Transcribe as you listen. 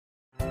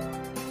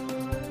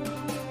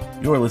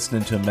You are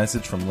listening to a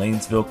message from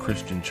Lanesville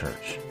Christian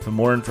Church. For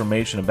more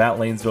information about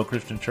Lanesville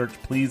Christian Church,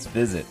 please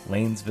visit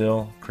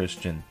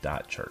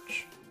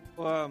lanesvillechristian.church.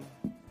 Well,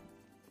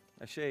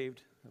 I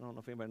shaved. I don't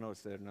know if anybody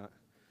noticed that or not.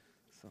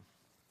 So,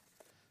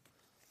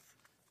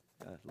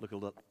 look a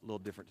little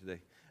different today.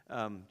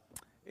 And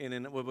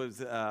then what was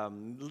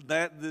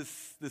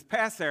this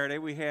past Saturday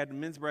we had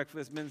men's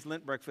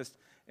Lent breakfast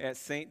at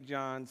St.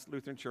 John's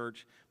Lutheran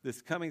Church.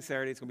 This coming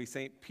Saturday it's going to be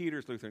St.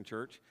 Peter's Lutheran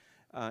Church.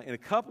 In a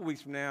couple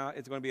weeks from now,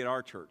 it's going to be at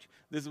our church.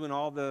 This is when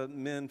all the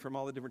men from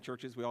all the different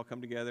churches, we all come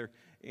together,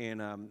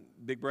 and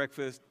big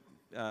breakfast,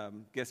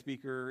 guest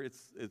speaker.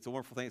 It's a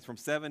wonderful thing. It's from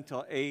 7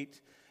 till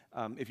 8.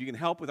 If you can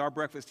help with our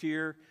breakfast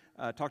here,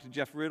 talk to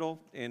Jeff Riddle,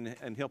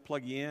 and he'll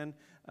plug you in.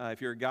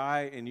 If you're a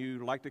guy and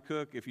you like to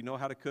cook, if you know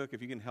how to cook,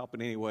 if you can help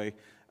in any way,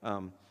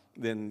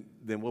 then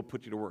we'll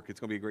put you to work. It's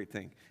going to be a great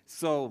thing.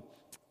 So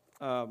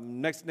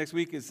next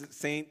week is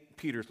St.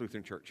 Peter's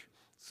Lutheran Church.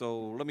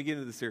 So let me get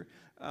into this here.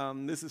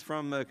 This is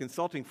from a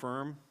consulting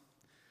firm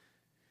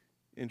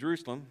in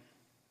Jerusalem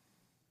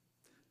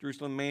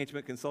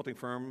management consulting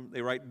firm.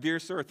 They write, "Dear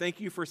sir, thank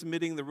you for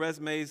submitting the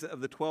resumes of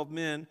the 12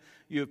 men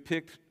you have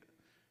picked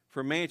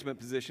for management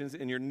positions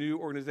in your new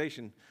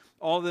organization.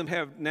 All of them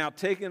have now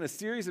taken a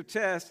series of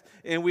tests,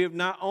 and we have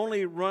not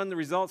only run the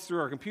results through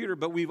our computer,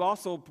 but we've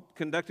also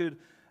conducted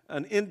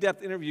an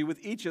in-depth interview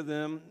with each of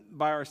them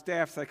by our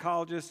staff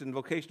psychologist and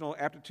vocational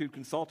aptitude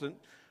consultant.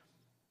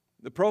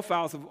 The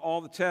profiles of all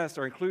the tests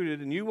are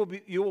included, and you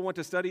will want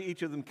to study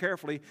each of them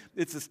carefully.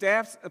 It's the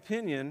staff's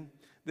opinion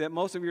that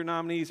most of your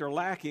nominees are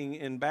lacking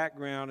in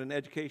background and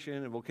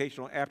education and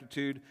vocational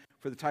aptitude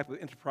for the type of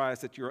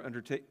enterprise that you're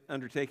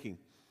undertaking.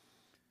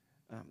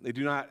 They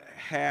do not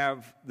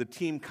have the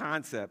team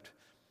concept,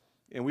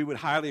 and we would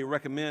highly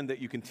recommend that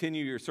you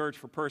continue your search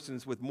for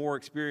persons with more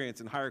experience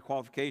and higher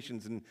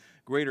qualifications and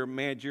greater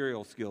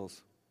managerial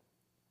skills.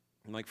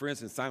 And like, for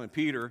instance, Simon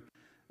Peter,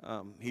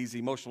 he's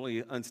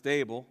emotionally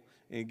unstable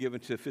and given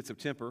to fits of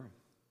temper.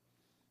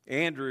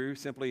 Andrew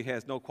simply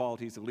has no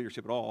qualities of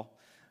leadership at all.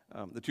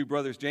 The two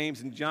brothers,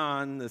 James and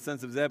John, the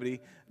sons of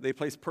Zebedee, they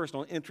place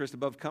personal interest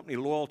above company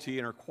loyalty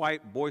and are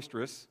quite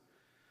boisterous.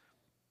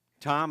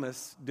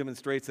 Thomas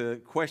demonstrates a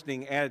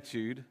questioning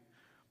attitude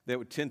that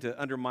would tend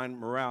to undermine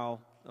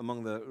morale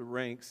among the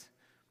ranks.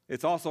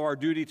 It's also our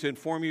duty to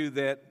inform you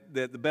that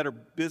the Better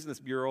Business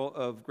Bureau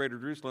of Greater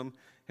Jerusalem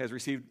has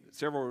received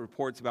several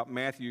reports about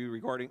Matthew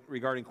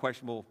regarding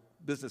questionable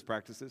business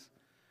practices.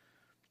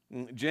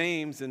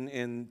 James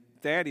and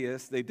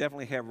Thaddeus, they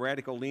definitely have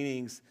radical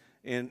leanings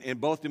and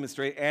both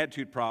demonstrate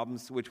attitude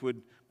problems which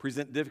would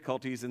present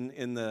difficulties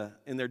in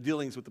their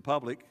dealings with the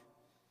public.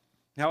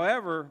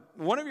 However,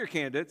 one of your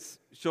candidates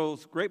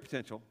shows great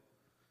potential.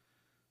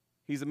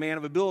 He's a man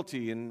of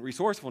ability and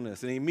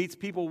resourcefulness, and he meets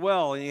people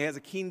well, and he has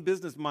a keen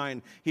business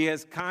mind. He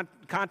has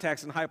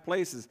contacts in high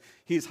places.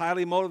 He's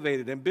highly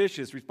motivated,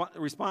 ambitious,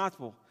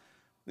 responsible,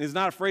 and is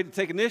not afraid to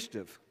take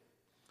initiative.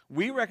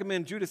 We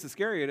recommend Judas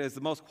Iscariot as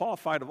the most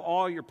qualified of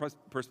all your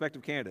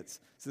prospective candidates.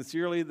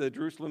 Sincerely, the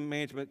Jerusalem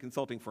Management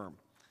Consulting Firm."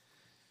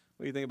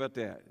 What do you think about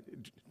that?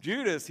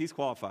 Judas, he's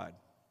qualified.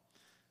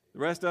 The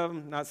rest of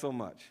them, not so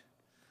much.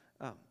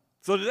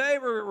 So today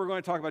we're going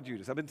to talk about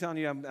Judas. I've been telling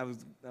you I've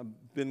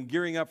been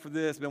gearing up for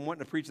this. Been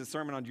wanting to preach a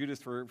sermon on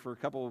Judas for a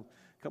couple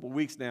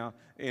weeks now.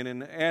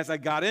 And as I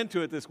got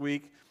into it this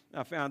week,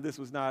 I found this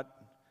was not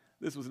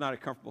a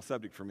comfortable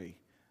subject for me.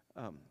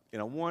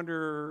 And I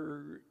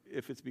wonder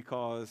if it's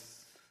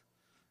because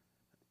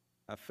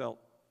I felt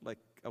like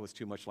I was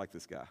too much like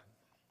this guy.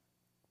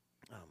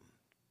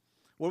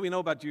 What do we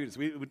know about Judas?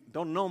 We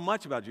don't know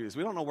much about Judas.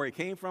 We don't know where he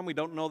came from. We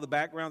don't know the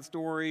background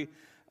story.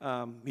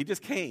 He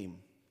just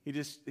came. He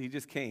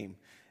just came.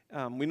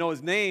 We know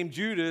his name,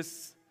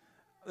 Judas.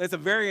 That's a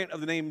variant of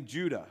the name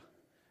Judah.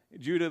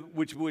 Judah,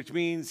 which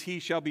means he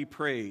shall be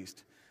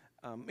praised,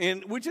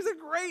 and which is a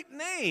great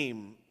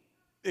name,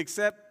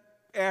 except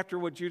after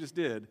what Judas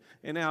did.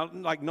 And now,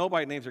 like,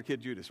 nobody names their kid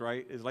Judas,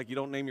 right? It's like you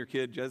don't name your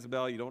kid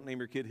Jezebel, you don't name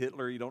your kid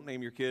Hitler, you don't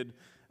name your kid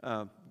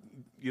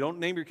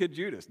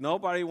Judas.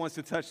 Nobody wants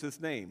to touch this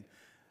name.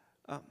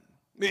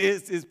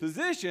 His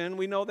position,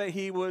 we know that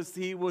he was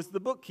the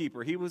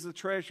bookkeeper. He was the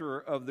treasurer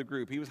of the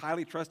group. He was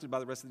highly trusted by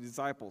the rest of the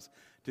disciples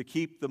to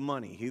keep the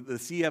money. The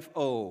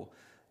CFO.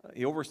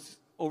 He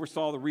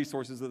oversaw the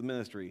resources of the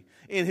ministry.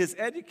 In his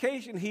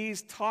education,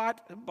 he's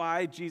taught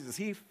by Jesus.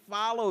 He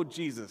followed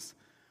Jesus.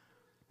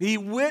 He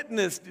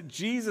witnessed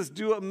Jesus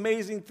do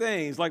amazing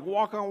things like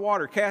walk on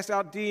water, cast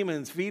out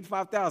demons, feed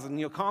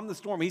 5,000, calm the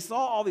storm. He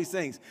saw all these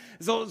things.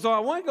 So I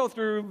want to go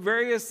through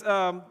various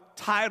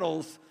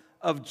titles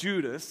of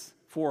Judas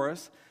for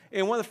us.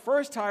 And one of the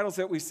first titles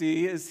that we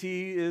see is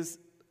he is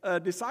a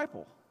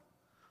disciple.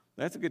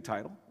 That's a good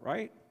title,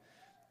 right?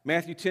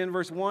 Matthew 10,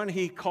 verse 1,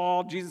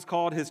 Jesus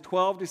called his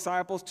 12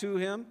 disciples to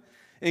him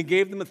and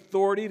gave them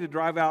authority to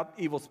drive out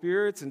evil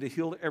spirits and to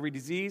heal every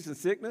disease and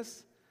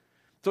sickness.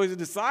 So he's a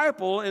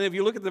disciple, and if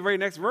you look at the very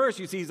next verse,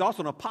 you see he's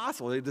also an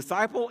apostle, a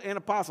disciple and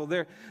apostle.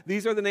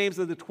 These are the names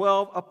of the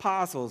 12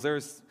 apostles.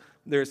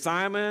 There's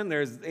Simon,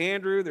 there's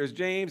Andrew, there's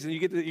James, and you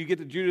get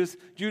to Judas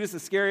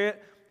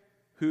Iscariot.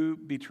 who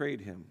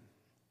betrayed him.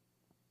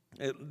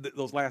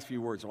 Those last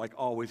few words are like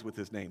always with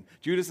his name.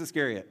 Judas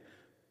Iscariot,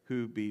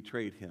 who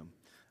betrayed him.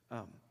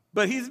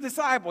 But he's a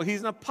disciple. He's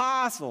an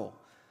apostle.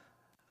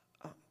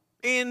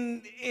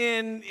 And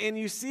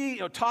you see,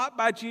 taught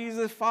by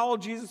Jesus,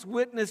 followed Jesus,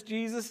 witnessed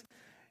Jesus.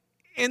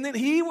 And then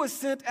he was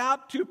sent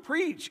out to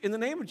preach in the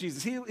name of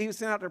Jesus. He was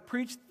sent out to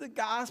preach the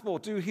gospel,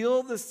 to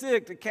heal the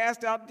sick, to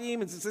cast out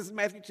demons. It says in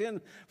Matthew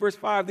 10, verse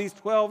 5, these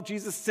 12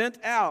 Jesus sent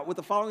out with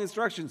the following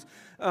instructions.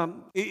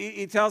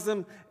 He tells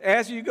them,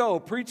 as you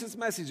go, preach this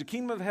message. The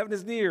kingdom of heaven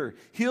is near.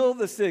 Heal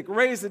the sick,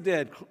 raise the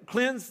dead,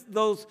 cleanse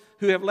those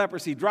who have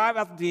leprosy, drive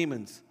out the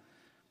demons.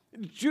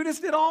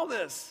 Judas did all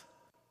this.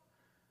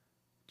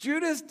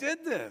 Judas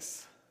did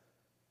this.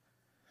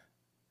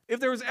 If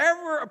there was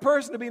ever a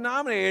person to be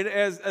nominated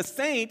as a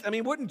saint,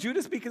 wouldn't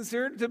Judas be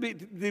considered to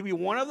be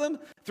one of them?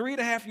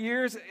 3.5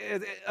 years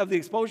of the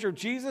exposure of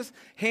Jesus,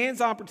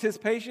 hands-on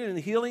participation in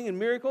healing and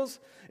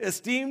miracles,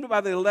 esteemed by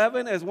the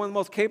 11 as one of the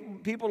most capable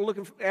people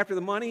looking after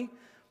the money,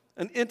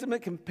 an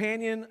intimate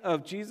companion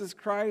of Jesus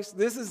Christ.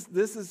 This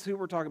is who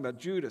we're talking about,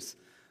 Judas,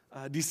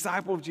 a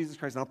disciple of Jesus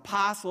Christ, an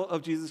apostle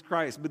of Jesus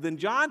Christ. But then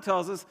John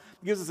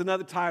gives us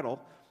another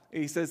title.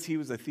 He says he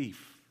was a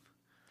thief.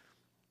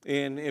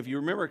 And if you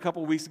remember a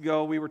couple of weeks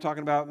ago, we were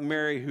talking about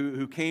Mary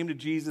who came to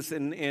Jesus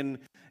and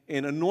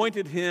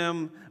anointed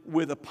him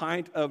with a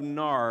pint of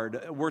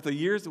nard worth a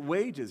year's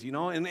wages,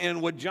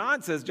 And what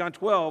John says, John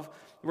 12,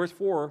 verse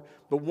 4,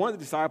 but one of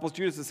the disciples,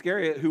 Judas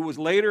Iscariot, who was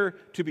later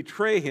to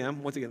betray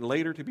him, once again,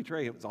 later to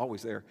betray him, it's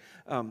always there,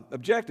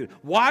 objected.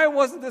 Why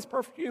wasn't this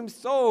perfume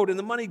sold and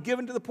the money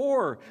given to the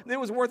poor? It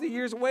was worth a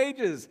year's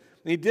wages.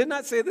 And he did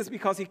not say this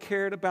because he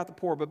cared about the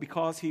poor, but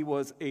because he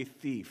was a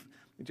thief.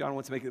 John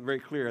wants to make it very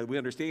clear. We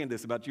understand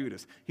this about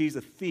Judas. He's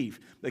a thief,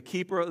 the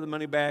keeper of the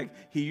money bag.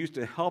 He used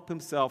to help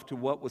himself to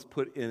what was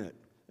put in it.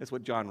 That's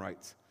what John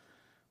writes.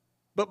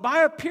 But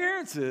by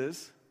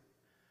appearances,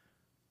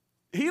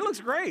 he looks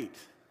great.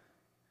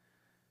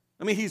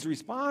 He's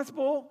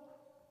responsible.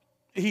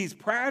 He's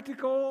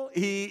practical.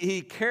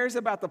 He cares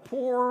about the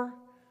poor.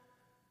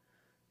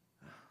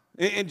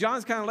 And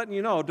John's kind of letting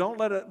you know, don't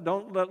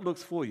let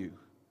looks fool you.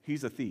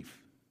 He's a thief.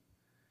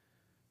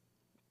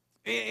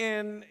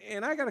 And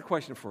I got a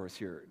question for us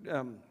here.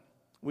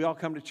 We all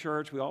come to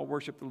church. We all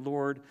worship the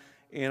Lord.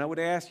 And I would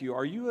ask you,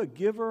 are you a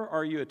giver or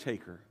are you a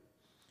taker?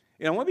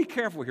 And I want to be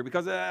careful here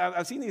because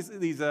I've seen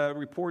these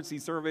reports,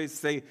 these surveys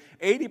say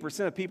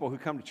 80% of people who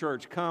come to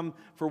church come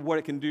for what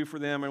it can do for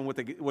them and what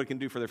it can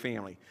do for their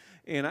family.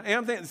 And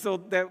I'm thinking so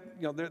that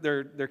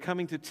they're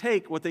coming to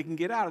take what they can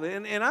get out of it.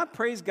 And I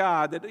praise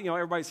God that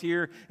everybody's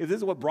here. If this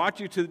is what brought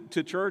you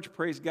to church,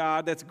 praise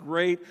God. That's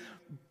great.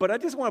 But I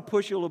just want to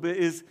push you a little bit.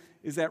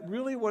 Is that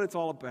really what it's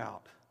all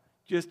about?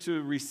 Just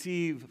to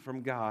receive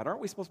from God?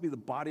 Aren't we supposed to be the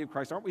body of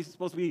Christ? Aren't we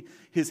supposed to be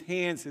his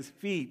hands, his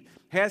feet?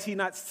 Has he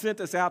not sent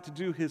us out to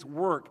do his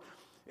work?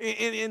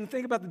 And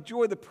think about the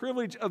joy, the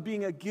privilege of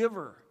being a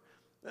giver.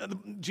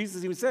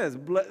 Jesus even says,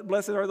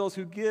 blessed are those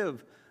who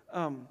give.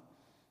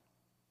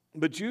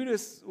 But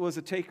Judas was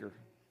a taker.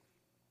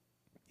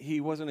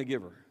 He wasn't a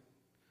giver.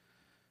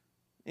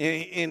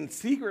 And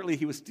secretly,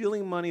 he was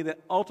stealing money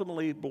that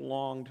ultimately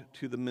belonged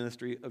to the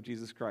ministry of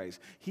Jesus Christ.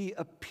 He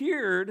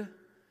appeared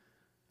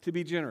to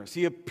be generous.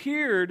 He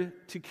appeared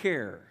to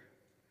care.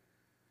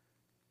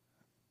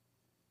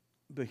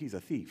 But he's a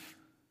thief.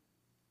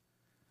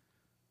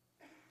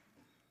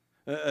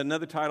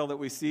 Another title that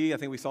we see, I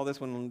think we saw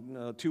this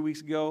one 2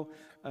 weeks ago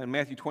in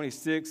Matthew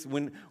 26,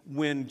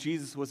 when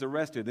Jesus was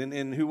arrested.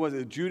 And who was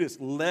it? Judas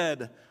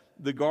led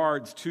the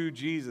guards to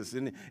Jesus.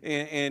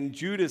 And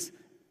Judas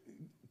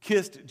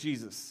kissed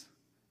Jesus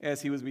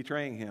as he was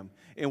betraying him.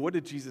 And what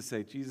did Jesus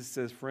say? Jesus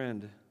says,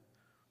 friend,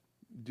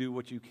 do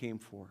what you came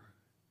for.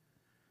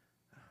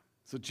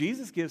 So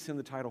Jesus gives him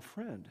the title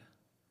friend.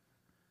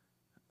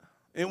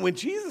 And when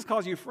Jesus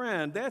calls you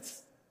friend,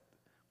 that's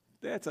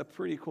a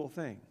pretty cool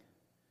thing.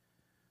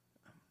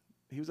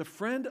 He was a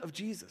friend of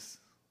Jesus.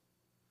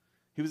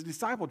 He was a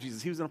disciple of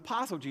Jesus. He was an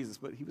apostle of Jesus,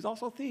 but he was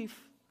also a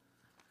thief.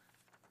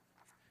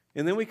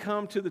 And then we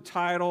come to the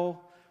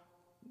title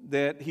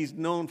that he's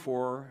known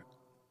for,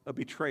 a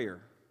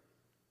betrayer.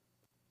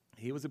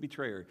 He was a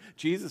betrayer.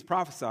 Jesus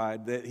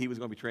prophesied that he was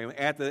going to betray him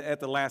at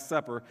the Last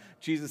Supper.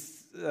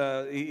 Jesus,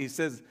 he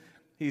says,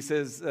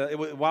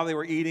 while they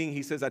were eating,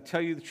 he says, I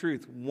tell you the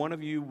truth, one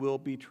of you will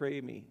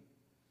betray me.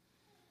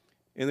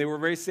 And they were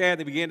very sad.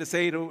 They began to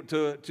say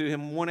to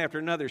him one after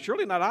another,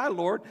 surely not I,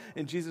 Lord.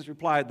 And Jesus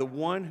replied, the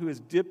one who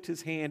has dipped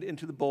his hand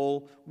into the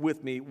bowl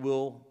with me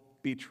will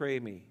betray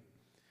me.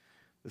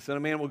 The Son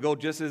of Man will go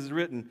just as is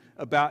written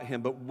about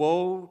him, but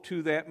woe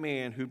to that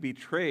man who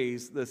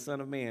betrays the Son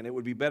of Man. It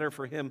would be better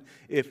for him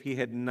if he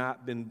had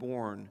not been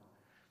born.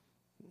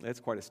 That's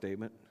quite a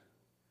statement.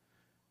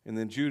 And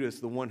then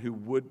Judas, the one who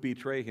would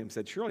betray him,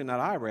 said, surely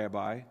not I,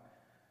 Rabbi.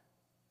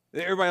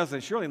 Everybody else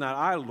said, surely not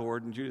I,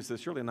 Lord. And Judas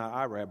says, surely not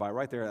I, Rabbi.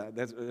 Right there,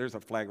 there's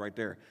a flag right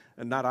there.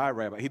 And not I,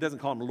 Rabbi. He doesn't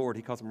call him Lord,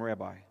 he calls him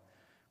Rabbi.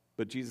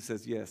 But Jesus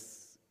says,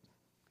 yes,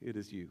 it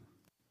is you.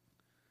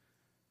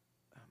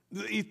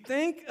 You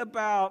think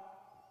about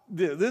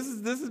This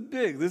is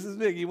big. This is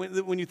big.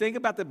 When you think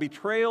about the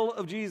betrayal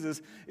of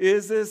Jesus,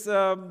 this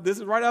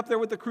is right up there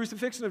with the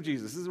crucifixion of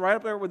Jesus. This is right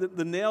up there with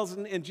the nails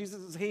in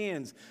Jesus'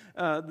 hands,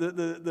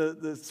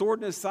 the sword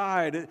in his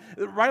side,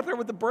 right up there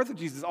with the birth of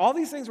Jesus. All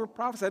these things were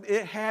prophesied.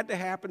 It had to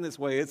happen this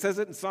way. It says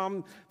it in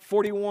Psalm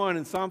 41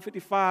 and Psalm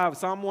 55,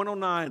 Psalm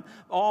 109.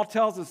 All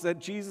tells us that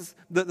Jesus,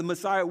 the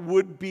Messiah,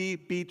 would be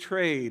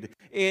betrayed.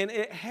 And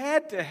it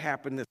had to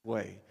happen this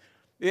way.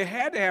 It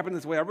had to happen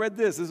this way. I read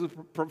this. This was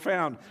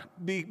profound.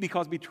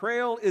 Because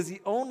betrayal is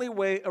the only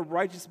way a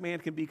righteous man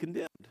can be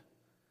condemned.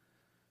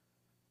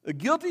 A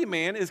guilty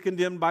man is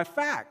condemned by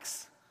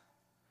facts.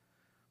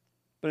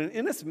 But an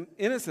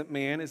innocent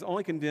man is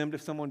only condemned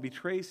if someone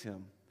betrays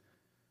him.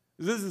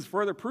 This is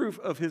further proof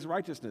of his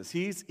righteousness.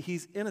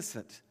 He's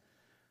innocent.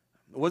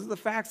 It wasn't the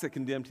facts that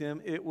condemned him.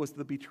 It was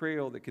the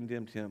betrayal that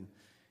condemned him.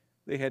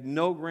 They had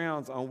no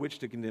grounds on which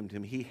to condemn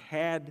him. He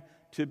had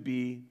to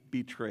be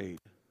betrayed.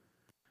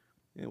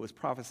 And it was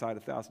prophesied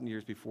 1,000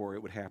 years before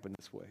it would happen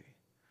this way.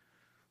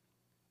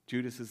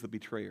 Judas is the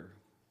betrayer.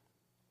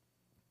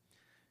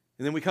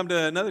 And then we come to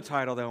another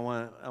title that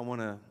I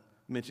want to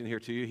mention here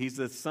to you. He's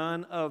the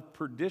son of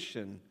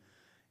perdition,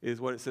 is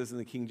what it says in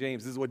the King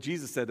James. This is what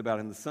Jesus said about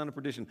him, the son of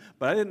perdition.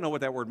 But I didn't know what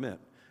that word meant,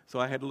 so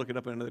I had to look it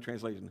up in another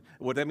translation.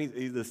 What that means,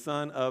 he's the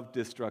son of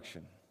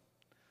destruction.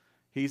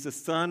 He's the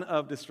son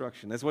of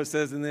destruction. That's what it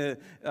says in the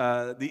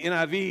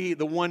NIV,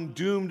 the one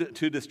doomed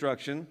to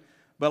destruction.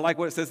 But like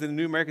what it says in the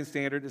New American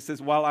Standard, it says,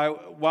 while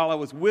I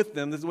was with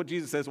them, this is what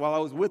Jesus says, while I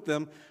was with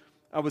them,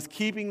 I was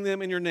keeping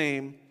them in your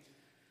name,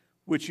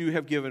 which you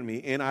have given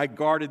me, and I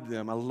guarded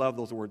them. I love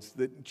those words,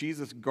 that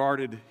Jesus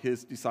guarded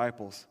his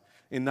disciples,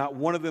 and not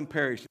one of them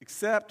perished,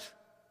 except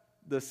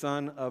the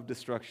son of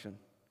destruction,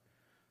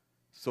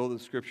 so the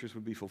scriptures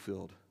would be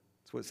fulfilled.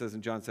 That's what it says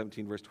in John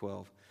 17, verse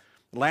 12.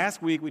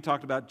 Last week, we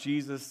talked about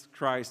Jesus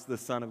Christ, the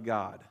Son of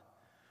God.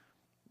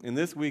 And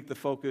this week, the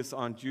focus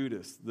on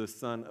Judas, the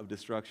son of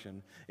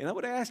destruction. And I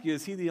would ask you,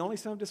 is he the only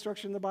son of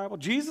destruction in the Bible?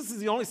 Jesus is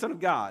the only son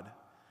of God.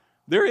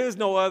 There is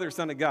no other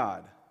son of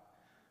God.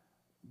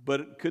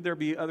 But could there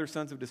be other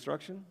sons of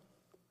destruction?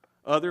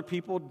 Other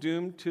people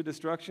doomed to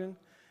destruction?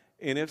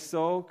 And if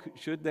so,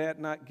 should that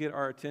not get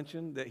our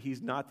attention, that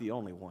he's not the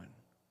only one?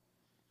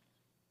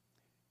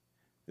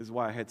 This is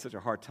why I had such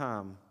a hard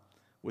time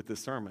with this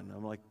sermon.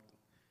 I'm like,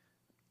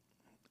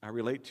 I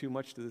relate too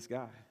much to this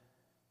guy.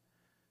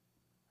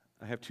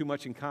 I have too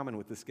much in common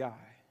with this guy.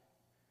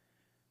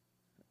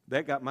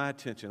 That got my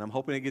attention. I'm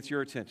hoping it gets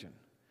your attention.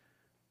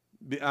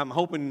 I'm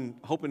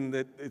hoping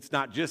that it's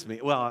not just me.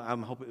 Well,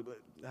 I'm hoping,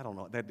 I don't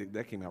know,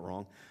 that came out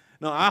wrong.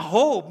 No, I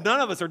hope none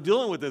of us are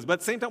dealing with this, but at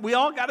the same time, we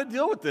all got to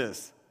deal with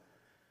this.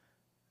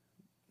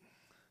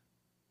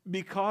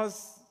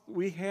 Because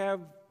we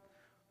have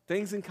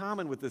things in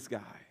common with this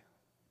guy.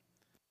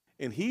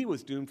 And he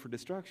was doomed for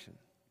destruction.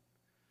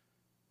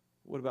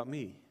 What about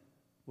me?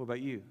 What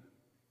about you?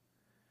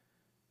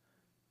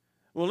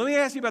 Well, let me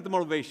ask you about the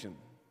motivation.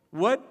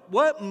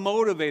 What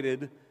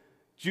motivated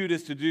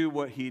Judas to do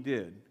what he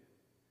did?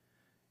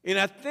 And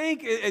I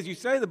think, as you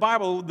say the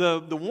Bible,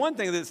 the one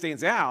thing that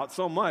stands out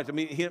so much, I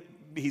mean,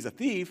 he's a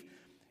thief.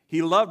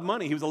 He loved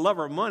money. He was a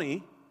lover of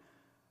money.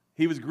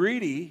 He was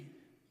greedy.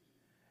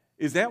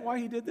 Is that why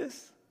he did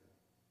this?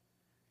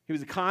 He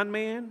was a con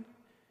man.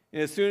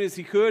 And as soon as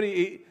he could,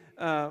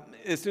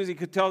 as soon as he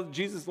could tell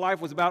Jesus'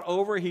 life was about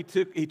over, he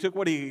took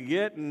what he could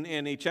get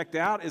and he checked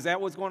out. Is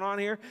that what's going on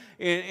here?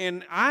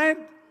 And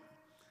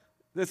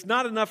that's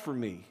not enough for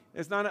me.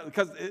 It's not,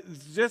 because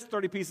it's just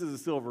 30 pieces of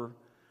silver,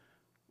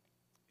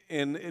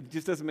 and it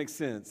just doesn't make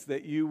sense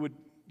that you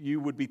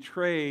would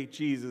betray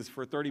Jesus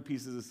for 30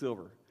 pieces of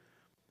silver.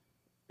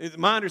 It's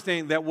my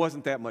understanding that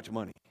wasn't that much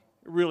money.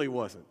 It really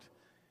wasn't.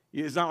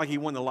 It's not like he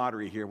won the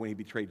lottery here when he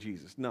betrayed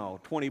Jesus. No,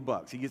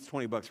 $20. He gets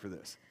 $20 for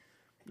this.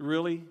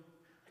 Really?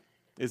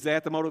 Is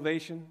that the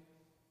motivation?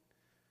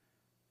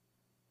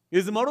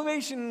 Is the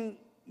motivation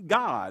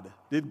God?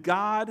 Did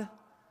God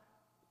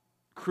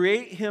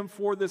create him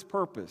for this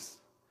purpose?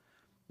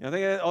 I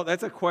think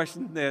that's a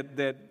question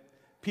that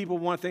people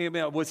want to think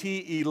about. Was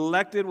he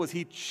elected? Was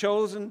he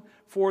chosen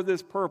for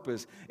this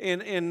purpose?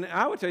 And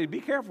I would tell you,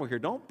 be careful here.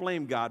 Don't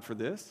blame God for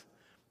this.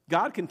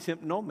 God can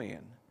tempt no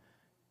man.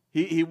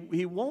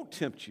 He won't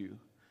tempt you.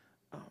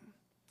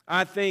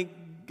 I think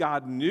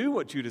God knew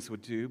what Judas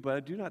would do, but I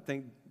do not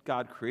think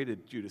God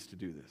created Judas to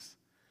do this.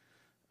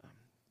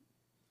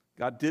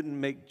 God didn't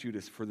make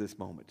Judas for this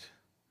moment.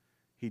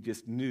 He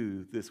just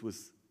knew this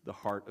was the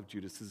heart of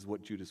Judas. This is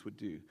what Judas would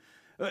do.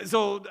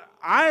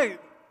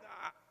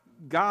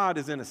 God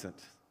is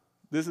innocent.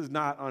 This is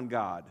not on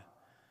God.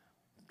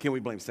 Can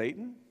we blame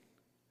Satan?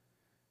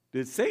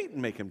 Did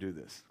Satan make him do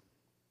this?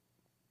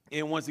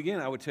 And once again,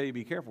 I would tell you,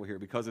 be careful here,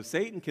 because if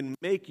Satan can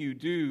make you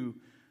do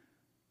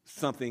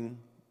something,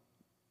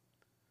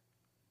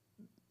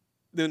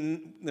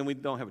 then we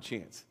don't have a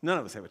chance. None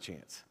of us have a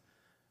chance.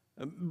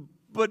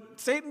 But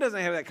Satan doesn't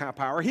have that kind of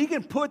power. He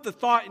can put the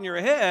thought in your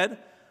head,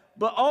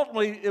 but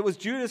ultimately it was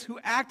Judas who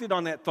acted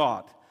on that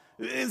thought.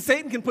 And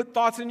Satan can put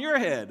thoughts in your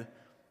head,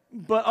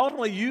 But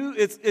ultimately,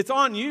 it's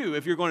on you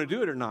if you're going to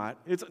do it or not.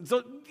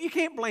 So you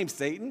can't blame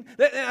Satan.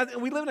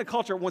 We live in a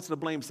culture that wants to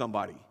blame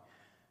somebody.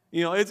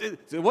 You know, it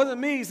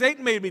wasn't me.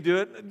 Satan made me do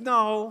it.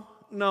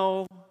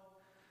 No.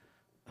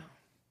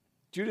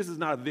 Judas is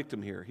not a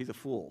victim here. He's a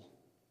fool.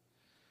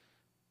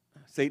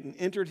 Satan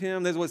entered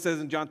him. That's what it says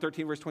in John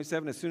 13, verse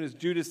 27. As soon as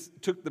Judas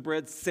took the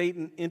bread,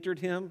 Satan entered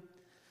him.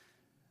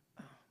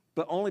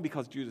 But only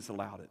because Judas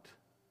allowed it.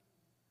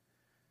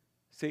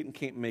 Satan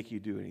can't make you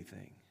do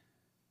anything.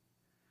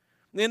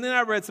 And then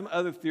I read some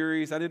other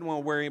theories. I didn't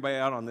want to wear anybody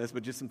out on this,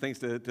 but just some things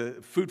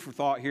to food for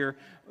thought here.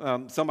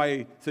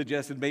 Somebody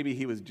suggested maybe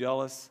he was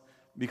jealous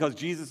because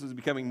Jesus was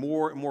becoming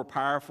more and more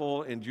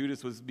powerful and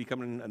Judas was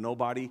becoming a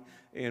nobody.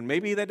 And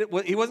maybe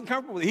he wasn't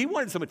comfortable with it. He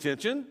wanted some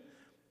attention.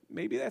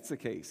 Maybe that's the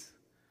case.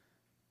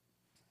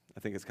 I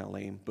think it's kind of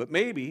lame, but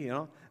maybe, you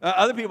know.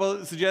 Other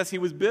people suggest he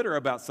was bitter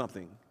about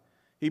something.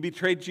 He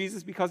betrayed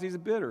Jesus because he's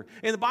bitter.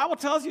 And the Bible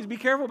tells you to be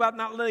careful about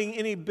not letting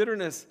any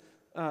bitterness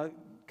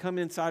come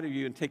inside of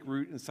you and take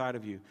root inside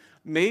of you.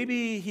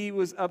 Maybe he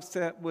was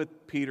upset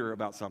with Peter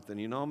about something,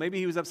 you know. Maybe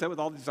he was upset with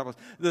all the disciples.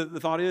 The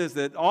thought is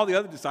that all the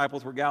other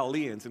disciples were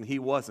Galileans and he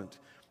wasn't.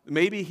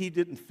 Maybe he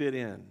didn't fit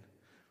in.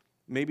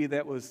 Maybe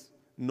that was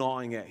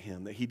gnawing at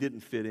him, that he didn't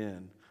fit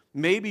in.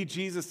 Maybe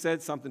Jesus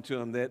said something to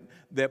him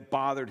that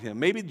bothered him.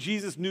 Maybe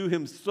Jesus knew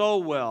him so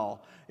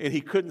well and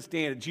he couldn't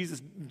stand it.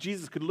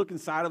 Jesus could look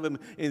inside of him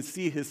and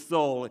see his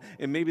soul,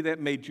 and maybe that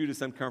made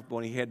Judas uncomfortable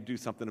and he had to do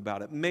something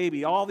about it.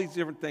 Maybe, all these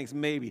different things,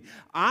 maybe.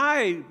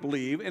 I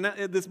believe, and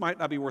this might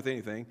not be worth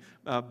anything,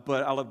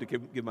 but I love to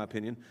give my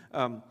opinion,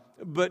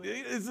 but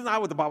this is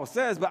not what the Bible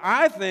says, but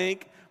I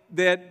think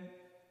that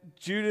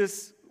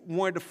Judas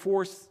wanted to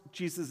force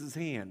Jesus'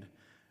 hand.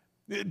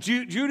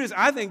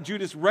 I think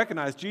Judas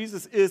recognized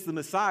Jesus is the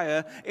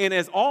Messiah, and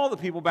as all the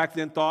people back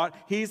then thought,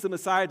 he's the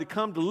Messiah to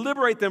come to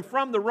liberate them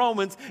from the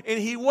Romans, and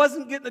he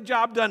wasn't getting the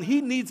job done.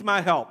 He needs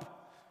my help.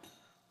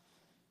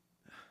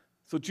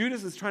 So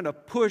Judas is trying to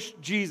push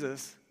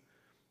Jesus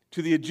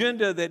to the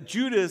agenda that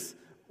Judas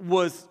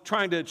was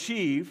trying to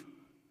achieve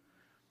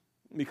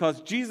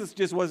because Jesus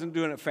just wasn't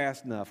doing it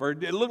fast enough, or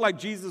it looked like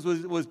Jesus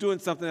was doing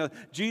something else.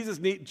 Jesus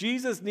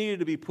needed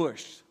to be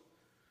pushed.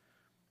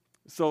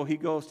 So he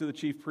goes to the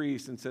chief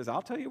priest and says,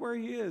 I'll tell you where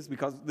he is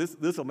because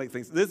this will make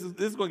things, this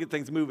is going to get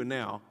things moving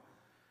now.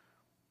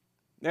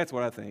 That's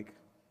what I think.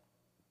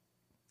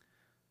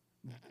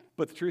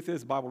 But the truth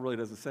is, the Bible really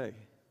doesn't say.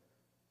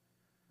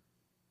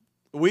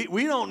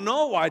 We don't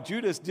know why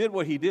Judas did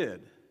what he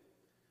did.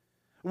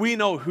 We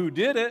know who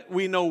did it.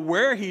 We know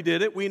where he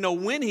did it. We know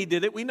when he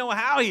did it. We know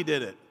how he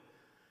did it.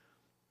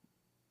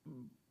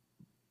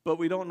 But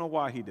we don't know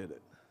why he did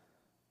it.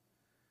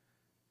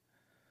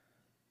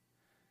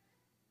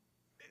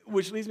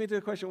 Which leads me to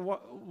the question,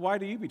 why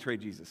do you betray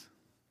Jesus?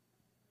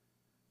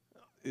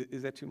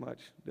 Is that too much?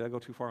 Did I go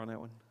too far on that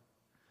one?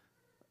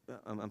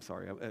 I'm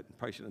sorry. I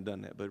probably shouldn't have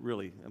done that. But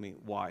really, I mean,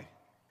 why?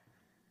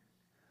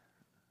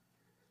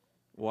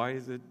 Why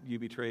is it you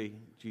betray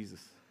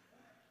Jesus?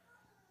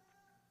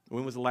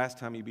 When was the last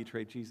time you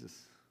betrayed Jesus?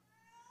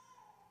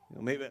 You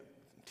know, maybe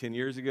 10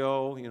 years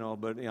ago,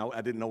 but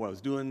I didn't know what I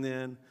was doing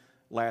then.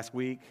 Last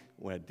week,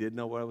 when I did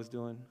know what I was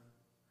doing.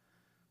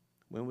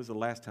 When was the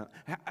last time?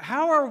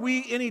 How are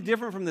we any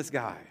different from this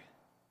guy?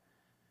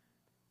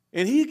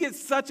 And he gets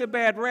such a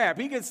bad rap.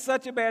 He gets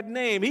such a bad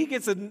name. He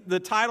gets the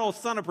title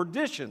son of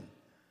perdition,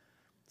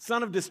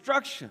 son of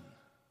destruction.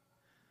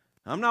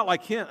 I'm not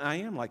like him. I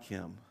am like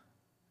him.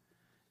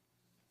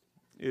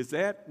 Is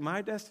that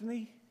my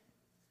destiny?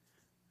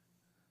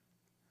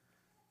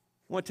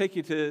 I want to take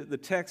you to the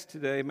text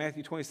today,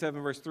 Matthew 27,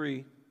 verse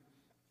 3.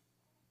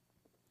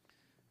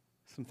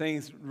 Some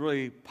things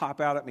really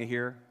pop out at me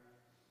here.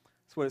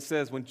 That's what it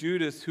says. When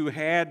Judas, who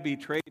had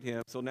betrayed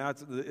him, so now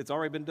it's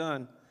already been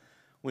done.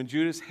 When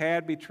Judas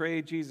had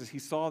betrayed Jesus, he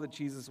saw that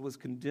Jesus was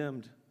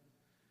condemned.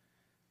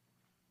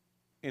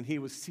 And he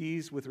was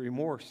seized with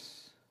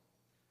remorse.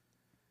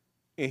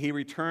 And he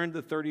returned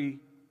the 30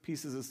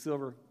 pieces of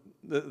silver,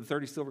 the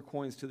 30 silver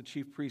coins to the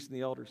chief priests and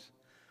the elders.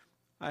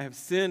 I have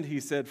sinned, he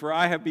said, for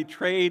I have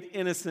betrayed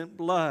innocent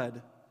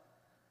blood.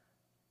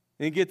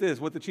 And get this,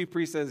 what the chief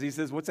priest says, he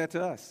says, what's that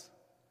to us?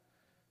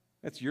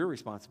 That's your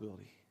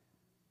responsibility.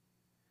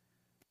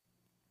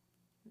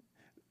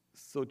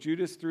 So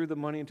Judas threw the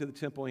money into the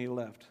temple and he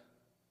left.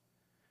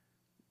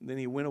 Then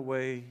he went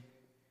away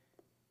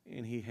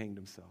and he hanged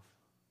himself.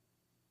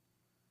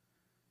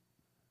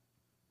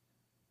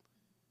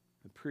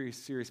 A pretty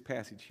serious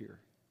passage here.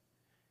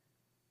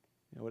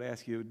 I would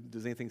ask you,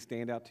 does anything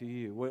stand out to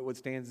you? What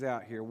stands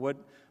out here? What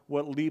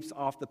leaps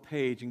off the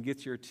page and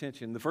gets your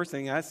attention? The first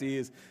thing I see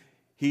is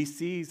he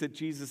sees that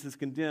Jesus is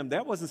condemned.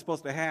 That wasn't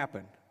supposed to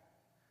happen.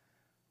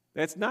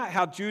 That's not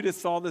how Judas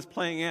saw this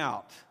playing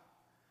out.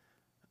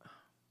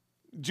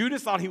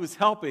 Judas thought he was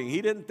helping.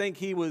 He didn't think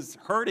he was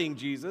hurting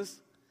Jesus,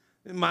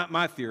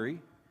 my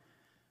theory.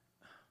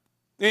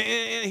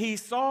 And he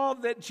saw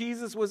that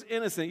Jesus was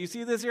innocent. You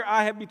see this here?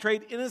 I have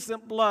betrayed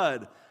innocent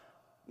blood.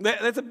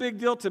 That's a big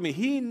deal to me.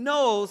 He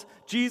knows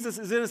Jesus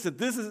is innocent.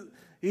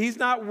 He's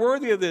not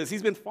worthy of this.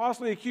 He's been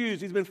falsely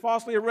accused. He's been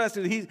falsely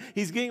arrested.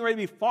 He's getting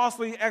ready to be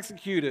falsely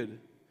executed.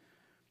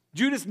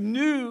 Judas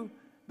knew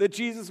that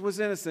Jesus was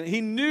innocent. He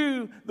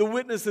knew the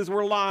witnesses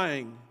were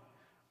lying.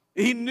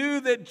 He knew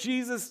that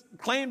Jesus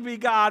claimed to be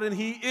God and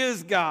he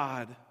is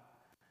God.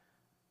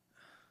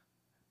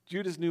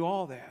 Judas knew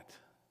all that.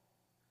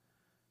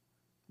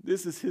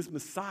 This is his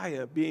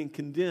Messiah being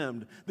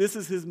condemned. This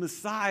is his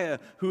Messiah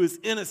who is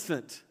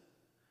innocent.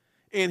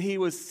 And he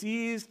was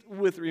seized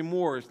with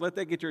remorse. Let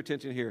that get your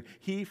attention here.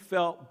 He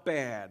felt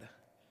bad.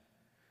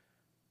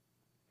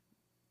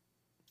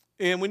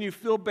 And when you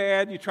feel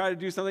bad, you try to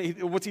do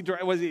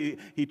something.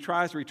 He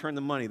tries to return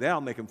the money.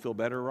 That'll make him feel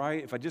better,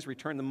 right? If I just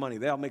return the money,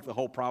 that'll make the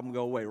whole problem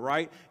go away,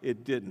 right?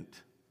 It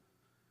didn't.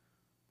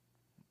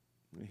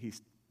 He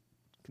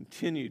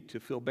continued to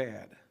feel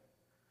bad.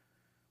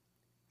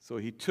 So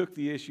he took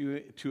the issue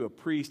to a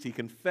priest. He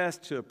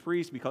confessed to a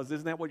priest, because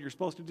isn't that what you're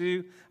supposed to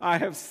do? I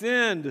have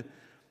sinned.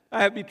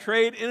 I have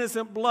betrayed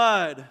innocent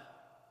blood.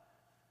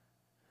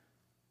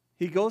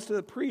 He goes to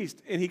the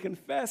priest and he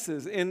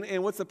confesses.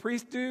 And what's the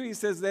priest do? He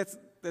says,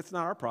 that's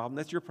not our problem.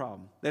 That's your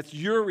problem. That's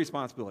your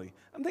responsibility.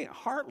 I'm thinking,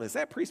 heartless.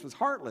 That priest was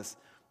heartless.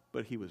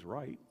 But he was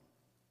right.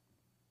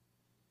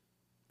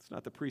 It's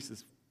not the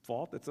priest's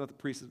fault. That's not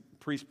the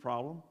priest's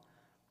problem.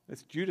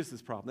 That's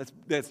Judas's problem.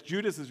 That's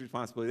Judas's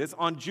responsibility. That's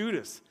on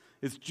Judas.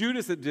 It's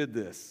Judas that did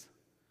this.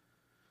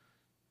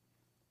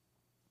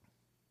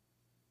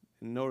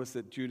 And notice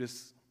that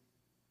Judas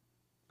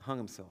hung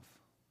himself.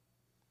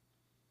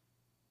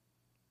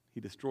 He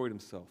destroyed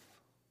himself.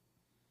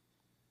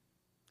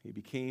 He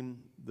became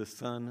the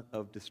son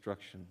of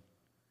destruction,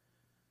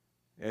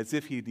 as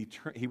if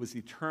he was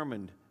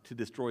determined to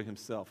destroy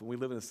himself. And we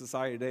live in a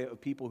society today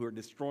of people who are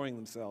destroying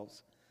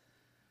themselves.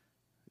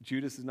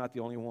 Judas is not the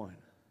only one.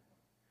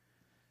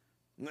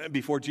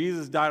 Before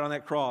Jesus died on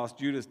that cross,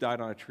 Judas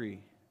died on a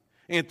tree.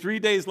 And 3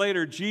 days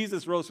later,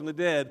 Jesus rose from the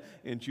dead,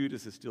 and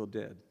Judas is still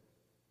dead.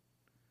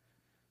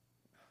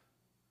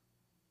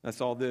 I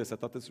saw this. I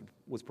thought this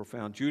was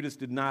profound. Judas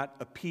did not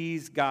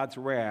appease God's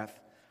wrath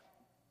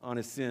on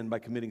his sin by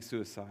committing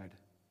suicide.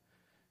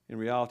 In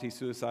reality,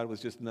 suicide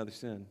was just another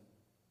sin.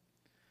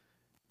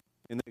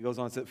 And then it goes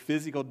on and says,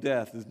 physical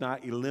death does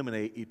not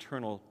eliminate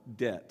eternal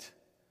debt.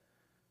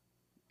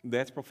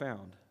 That's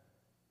profound.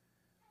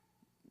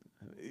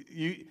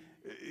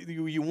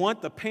 You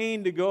want the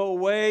pain to go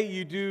away.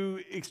 You do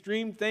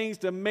extreme things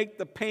to make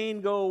the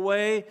pain go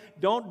away.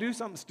 Don't do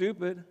something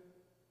stupid.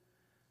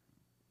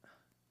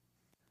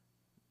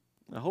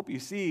 I hope you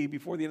see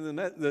before the end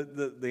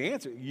of the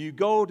answer. You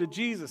go to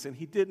Jesus, and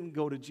he didn't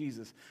go to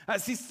Jesus. I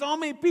see so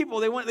many people,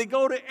 they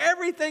go to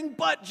everything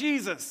but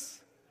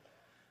Jesus.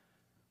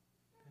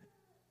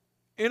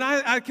 And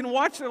I can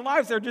watch their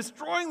lives. They're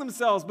destroying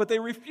themselves, but they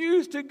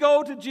refuse to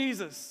go to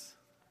Jesus.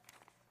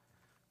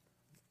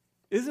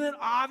 Isn't it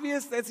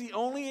obvious that's the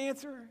only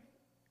answer?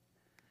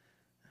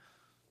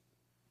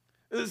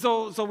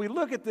 So we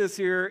look at this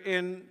here,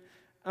 and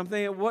I'm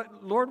thinking,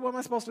 Lord, what am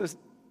I supposed to...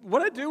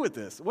 What did I do with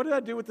this? What did I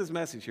do with this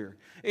message here?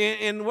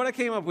 And what I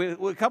came up with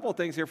a couple of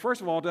things here.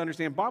 First of all, to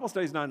understand, Bible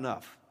study is not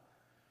enough.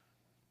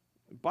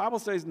 Bible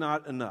study is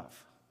not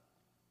enough.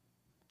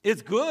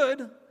 It's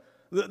good.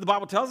 The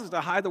Bible tells us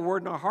to hide the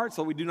word in our hearts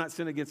so we do not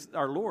sin against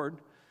our Lord.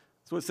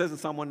 That's what it says in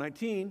Psalm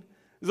 119.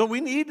 So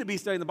we need to be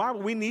studying the Bible.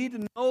 We need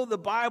to know the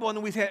Bible,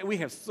 and we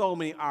have so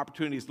many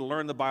opportunities to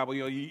learn the Bible.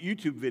 You know,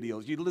 YouTube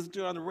videos, you listen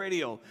to it on the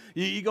radio,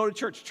 you go to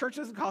church. Church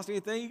doesn't cost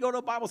anything. You go to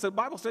a Bible study.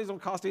 Bible studies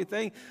don't cost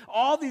anything.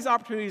 All these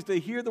opportunities to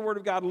hear the Word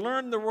of God,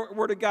 learn the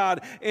Word of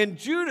God. And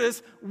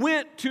Judas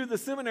went to the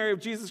seminary of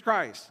Jesus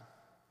Christ.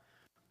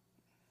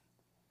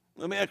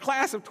 I mean, a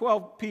class of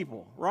 12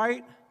 people,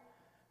 right?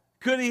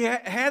 Could he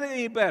had it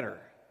any better?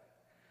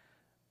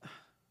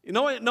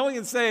 No one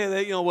can say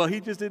that, well, he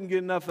just didn't get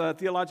enough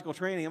theological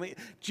training. I mean,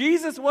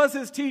 Jesus was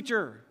his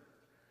teacher.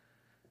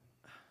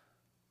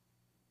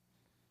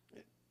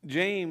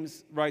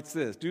 James writes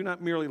this, do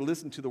not merely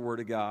listen to the Word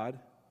of God.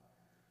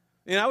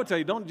 And I would tell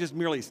you, don't just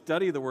merely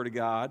study the Word of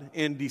God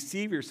and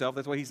deceive yourself.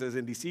 That's why he says,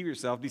 and deceive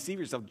yourself. Deceive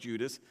yourself,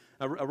 Judas.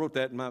 I wrote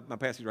that in my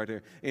passage right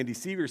there. And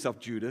deceive yourself,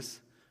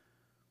 Judas.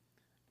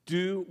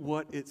 Do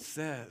what it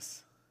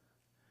says.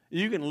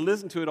 You can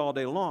listen to it all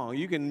day long.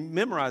 You can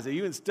memorize it.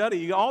 You can study.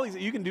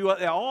 You can do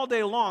it all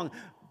day long.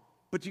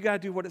 But you got to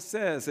do what it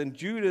says. And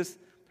Judas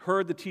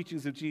heard the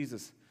teachings of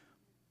Jesus,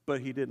 but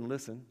he didn't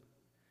listen.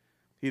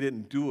 He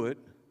didn't do it.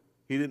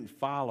 He didn't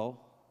follow.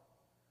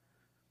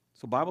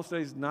 So Bible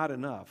study is not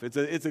enough.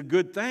 It's a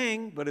good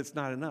thing, but it's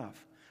not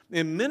enough.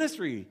 And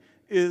ministry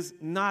is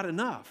not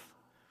enough.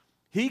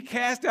 He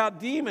cast out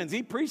demons.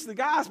 He preached the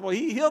gospel.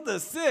 He healed the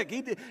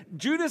sick.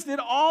 Judas did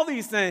all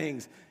these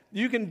things.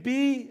 You can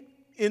be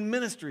in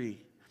ministry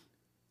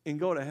and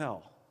go to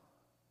hell.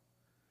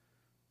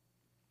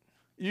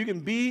 You can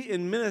be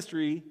in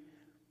ministry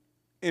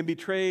and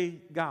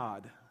betray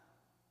God.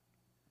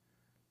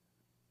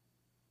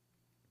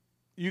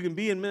 You can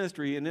be in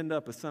ministry and end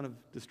up a son of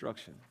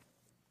destruction.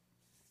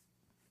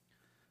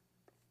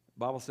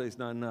 Bible study is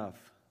not enough.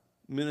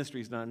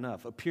 Ministry is not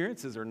enough.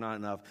 Appearances are not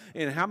enough.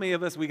 And how many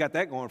of us, we got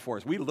that going for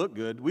us? We look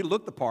good. We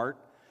look the part.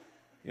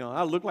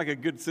 I look like a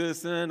good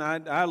citizen.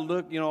 I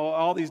look,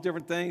 all these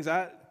different things.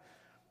 I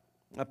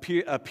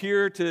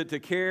appear to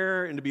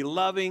care and to be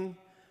loving.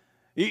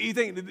 You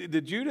think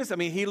the Judas,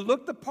 he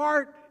looked the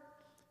part.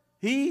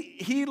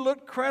 He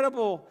looked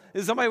credible.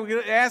 And somebody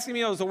would ask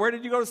me, so where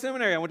did you go to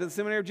seminary? I went to the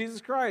Seminary of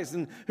Jesus Christ.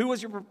 And who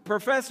was your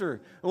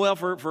professor? Well,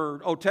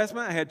 for Old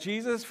Testament, I had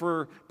Jesus.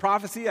 For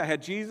prophecy, I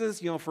had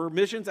Jesus. For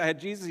missions, I had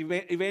Jesus.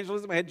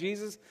 Evangelism, I had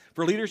Jesus.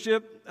 For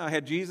leadership, I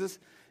had Jesus.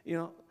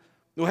 Well,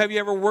 have you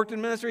ever worked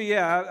in ministry?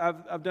 Yeah,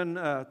 I've done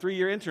a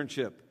 3-year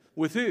internship.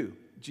 With who?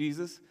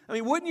 Jesus.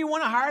 Wouldn't you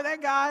want to hire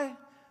that guy?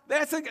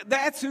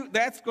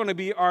 That's going to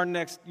be our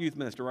next youth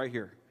minister right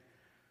here.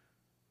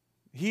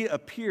 He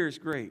appears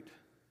great,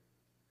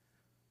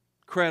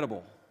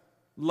 credible,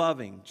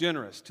 loving,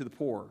 generous to the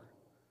poor.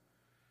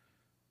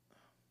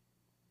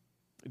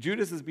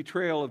 Judas'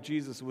 betrayal of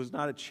Jesus was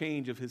not a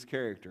change of his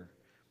character.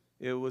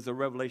 It was a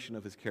revelation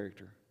of his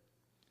character.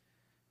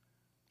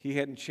 He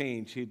hadn't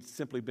changed. He'd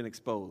simply been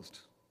exposed.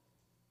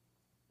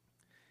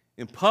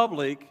 In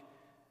public,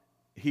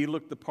 he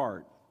looked the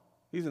part.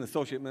 He's an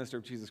associate minister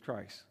of Jesus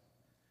Christ.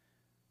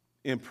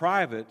 In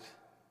private,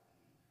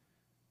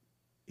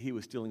 he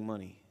was stealing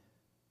money.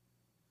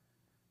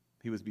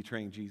 He was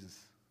betraying Jesus.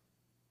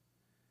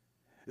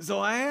 So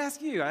I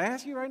ask you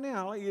right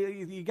now,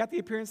 you got the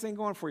appearance thing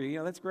going for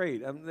you. That's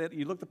great.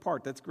 You look the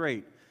part. That's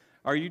great.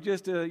 Are you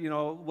just,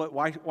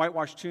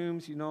 whitewashed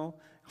tombs,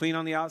 clean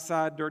on the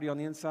outside, dirty on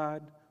the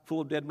inside, full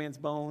of dead man's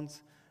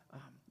bones?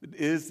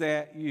 Is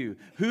that you?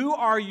 Who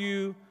are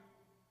you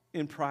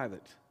in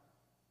private?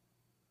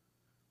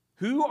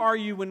 Who are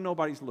you when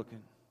nobody's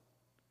looking?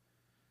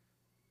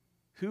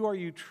 Who are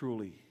you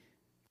truly?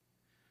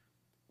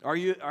 Are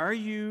you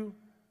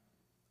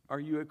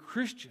a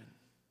Christian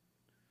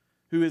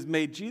who has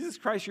made Jesus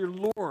Christ your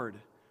Lord,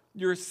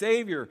 your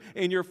Savior,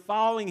 and you're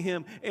following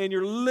Him, and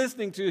you're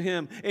listening to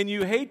Him, and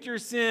you hate your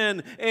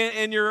sin,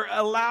 and you're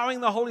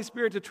allowing the Holy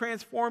Spirit to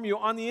transform you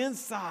on the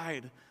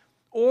inside?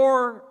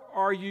 Or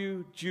are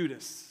you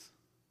Judas,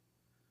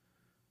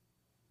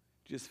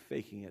 just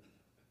faking it,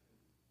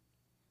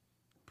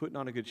 putting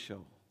on a good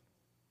show?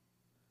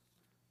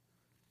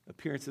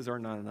 Appearances are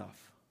not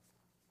enough.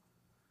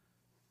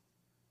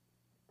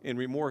 And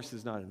remorse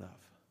is not enough.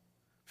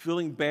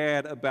 Feeling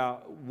bad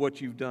about what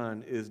you've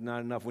done is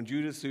not enough. When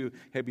Judas, who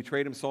had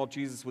betrayed him, saw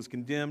Jesus was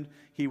condemned,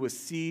 he was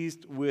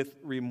seized with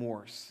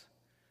remorse.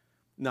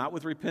 Not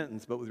with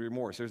repentance, but with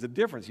remorse. There's a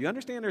difference. You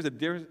understand there's a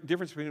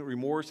difference between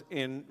remorse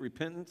and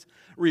repentance?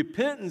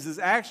 Repentance is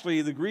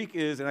actually, the Greek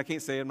is, and I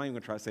can't say it, I'm not even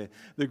going to try to say it.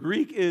 The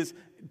Greek is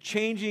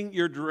changing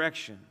your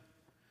direction.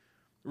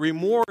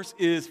 Remorse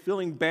is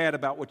feeling bad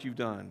about what you've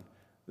done.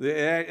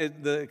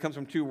 It comes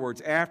from 2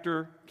 words,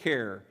 after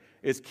care.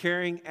 It's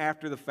caring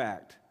after the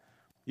fact.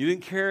 You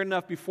didn't care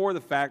enough before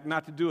the fact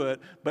not to do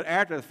it, but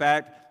after the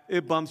fact,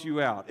 it bums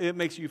you out. It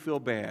makes you feel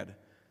bad.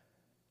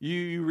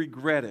 You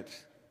regret it.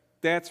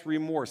 That's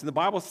remorse. And the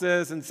Bible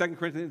says in 2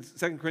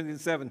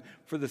 Corinthians 7,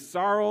 for the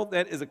sorrow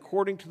that is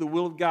according to the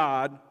will of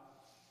God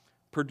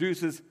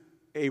produces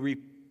a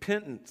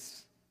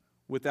repentance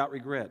without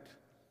regret.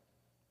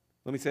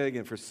 Let me say it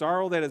again. For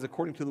sorrow that is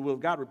according to the will of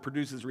God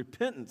produces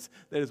repentance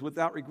that is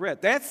without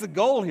regret. That's the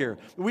goal here.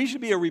 We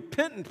should be a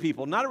repentant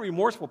people, not a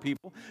remorseful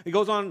people. It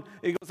goes on,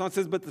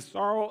 says, but the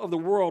sorrow of the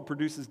world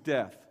produces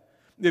death.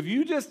 If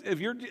you just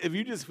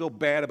feel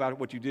bad about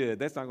what you did,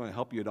 that's not going to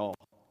help you at all.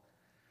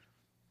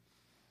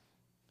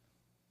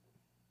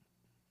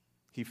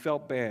 He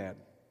felt bad,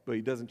 but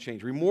he doesn't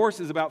change. Remorse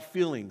is about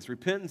feelings.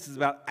 Repentance is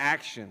about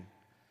action.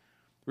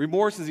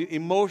 Remorse is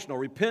emotional.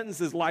 Repentance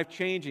is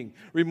life-changing.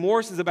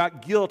 Remorse is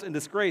about guilt and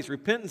disgrace.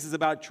 Repentance is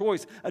about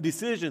choice, a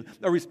decision,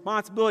 a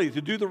responsibility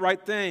to do the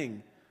right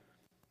thing.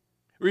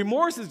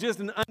 Remorse is just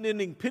an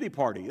unending pity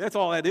party. That's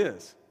all that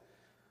is.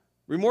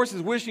 Remorse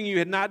is wishing you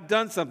had not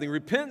done something.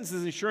 Repentance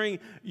is ensuring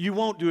you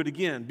won't do it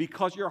again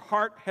because your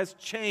heart has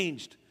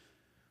changed,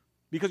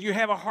 because you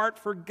have a heart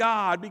for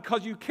God,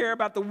 because you care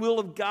about the will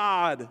of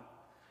God.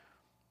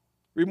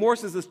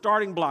 Remorse is the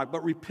starting block,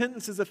 but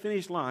repentance is the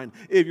finish line.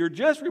 If you're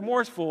just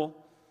remorseful,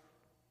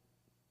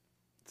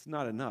 it's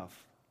not enough.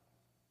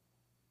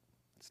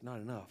 It's not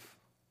enough.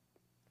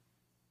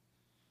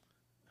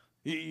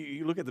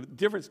 You look at the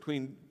difference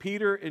between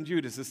Peter and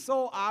Judas. It's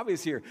so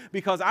obvious here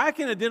because I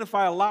can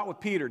identify a lot with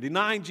Peter,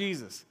 denying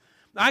Jesus.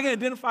 I can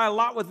identify a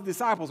lot with the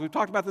disciples. We've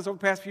talked about this over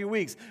the past few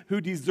weeks,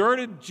 who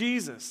deserted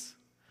Jesus.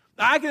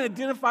 I can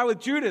identify with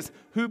Judas,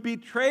 who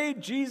betrayed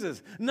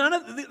Jesus.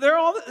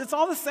 It's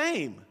all the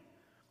same.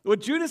 What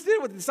Judas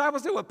did, what the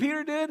disciples did, what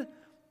Peter did,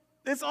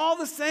 it's all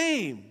the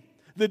same.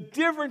 The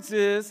difference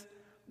is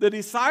the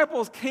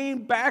disciples came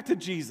back to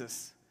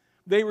Jesus.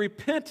 They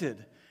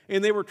repented,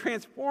 and they were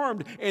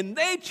transformed, and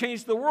they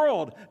changed the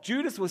world.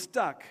 Judas was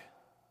stuck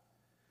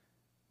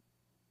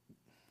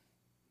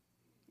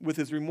with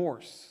his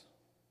remorse,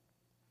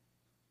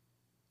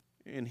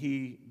 and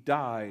he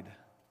died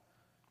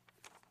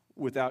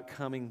without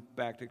coming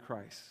back to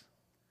Christ.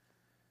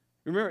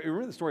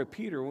 Remember the story of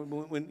Peter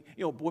when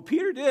what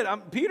Peter did.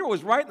 Peter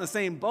was right in the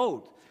same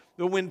boat.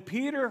 But when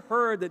Peter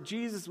heard that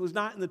Jesus was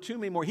not in the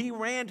tomb anymore, he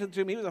ran to the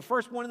tomb. He was the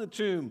first one in the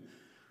tomb.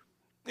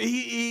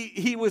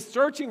 He was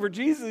searching for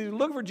Jesus. He was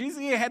looking for Jesus.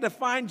 He had to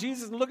find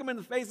Jesus and look him in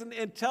the face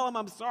and tell him,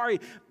 I'm sorry.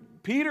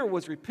 Peter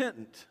was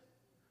repentant.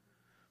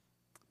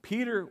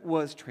 Peter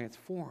was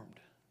transformed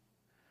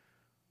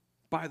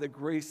by the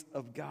grace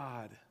of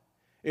God.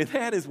 And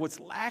that is what's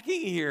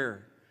lacking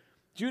here.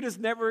 Judas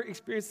never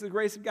experienced the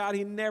grace of God.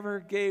 He never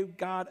gave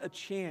God a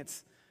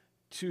chance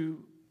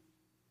to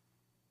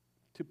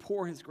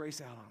pour his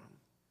grace out on him.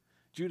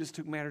 Judas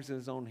took matters in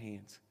his own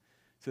hands.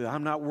 Said,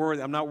 I'm not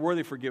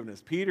worthy of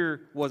forgiveness.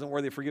 Peter wasn't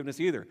worthy of forgiveness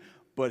either,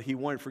 but he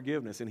wanted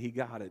forgiveness and he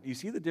got it. You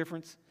see the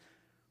difference?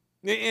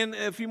 And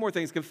a few more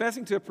things.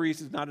 Confessing to a priest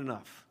is not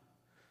enough.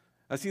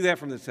 I see that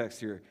from the text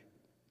here.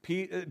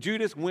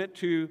 Judas went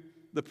to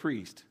the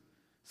priest.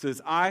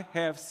 Says, I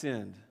have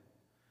sinned.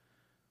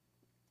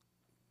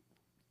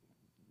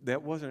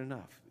 That wasn't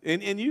enough.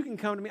 And you can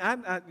come to me.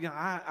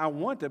 I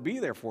want to be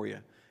there for you.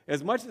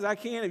 As much as I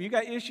can. If you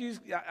got issues,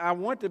 I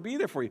want to be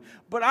there for you.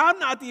 But I'm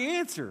not the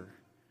answer.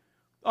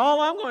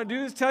 All I'm going to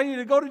do is tell you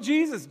to go to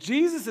Jesus.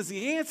 Jesus is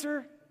the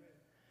answer.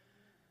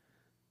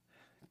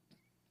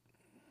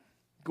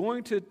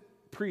 Going to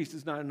priest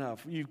is not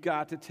enough. You've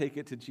got to take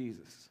it to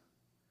Jesus.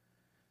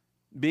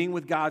 Being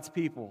with God's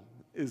people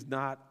is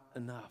not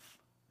enough.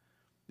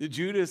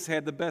 Judas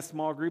had the best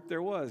small group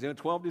there was.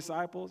 12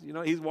 disciples.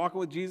 He's walking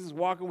with Jesus,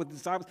 walking with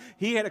disciples.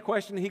 He had a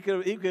question. He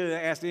could have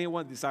asked any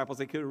one of the disciples.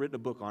 They could have written a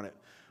book on it.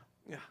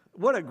 Yeah.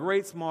 What a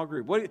great small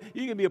group.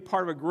 You can be a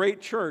part of a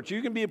great church.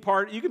 You can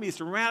be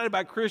surrounded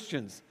by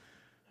Christians.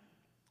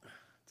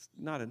 It's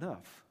not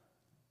enough.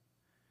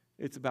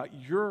 It's about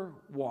your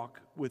walk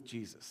with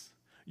Jesus,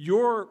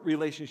 your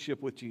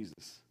relationship with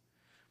Jesus.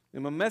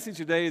 And my message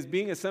today is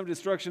being a son of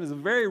destruction is a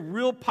very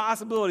real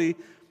possibility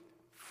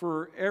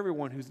for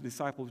everyone who's a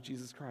disciple of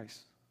Jesus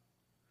Christ.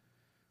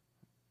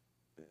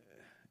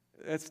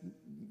 That's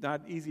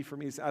not easy for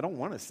me to say. I don't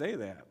want to say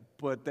that,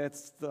 but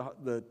that's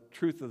the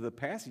truth of the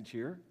passage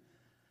here.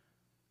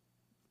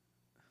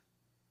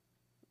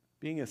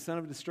 Being a son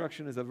of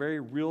destruction is a very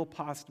real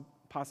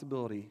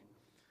possibility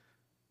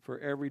for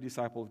every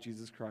disciple of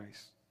Jesus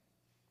Christ.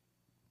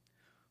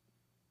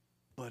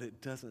 But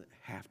it doesn't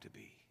have to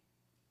be.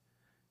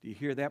 Do you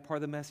hear that part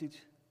of the message?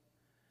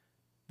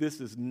 This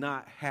does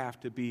not have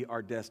to be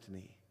our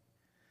destiny.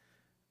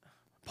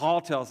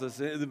 Paul tells us,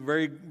 the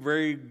very,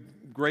 very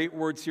great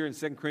words here in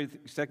 2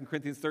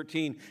 Corinthians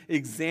 13,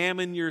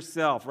 examine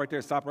yourself. Right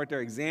there, stop right there.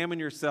 Examine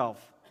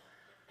yourself.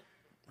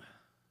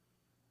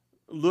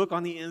 Look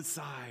on the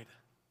inside.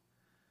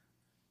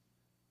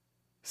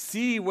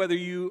 See whether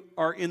you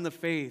are in the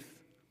faith.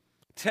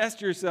 Test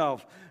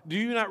yourself. Do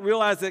you not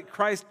realize that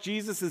Christ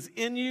Jesus is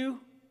in you?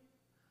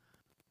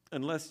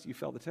 Unless you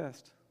fail the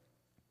test.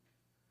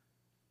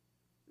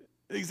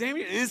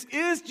 Examine,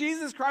 is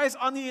Jesus Christ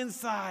on the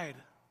inside?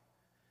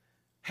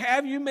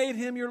 Have you made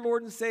him your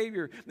Lord and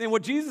Savior? And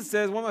what Jesus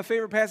says, one of my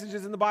favorite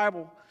passages in the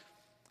Bible,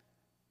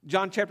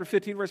 John chapter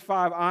 15, verse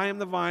 5, I am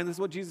the vine. This is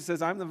what Jesus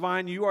says, I am the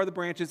vine, you are the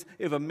branches.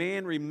 If a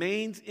man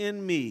remains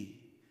in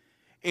me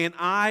and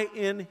I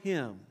in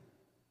him,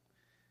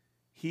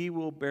 he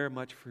will bear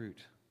much fruit.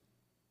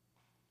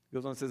 He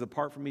goes on and says,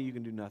 apart from me, you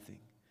can do nothing.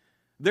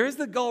 There's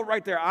the goal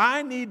right there.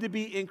 I need to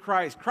be in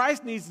Christ.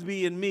 Christ needs to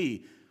be in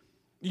me.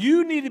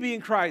 You need to be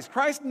in Christ.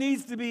 Christ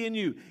needs to be in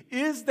you.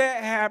 Is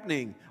that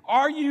happening?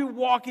 Are you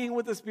walking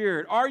with the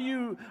Spirit? Are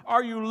you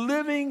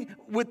living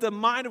with the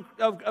mind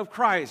of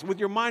Christ, with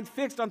your mind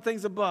fixed on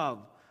things above?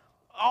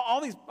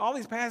 All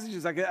these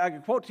passages I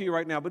could quote to you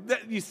right now,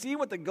 but you see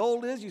what the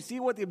goal is? You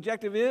see what the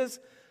objective is?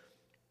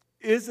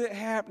 Is it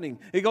happening?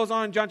 It goes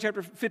on in John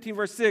chapter 15,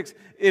 verse 6.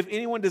 If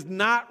anyone does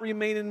not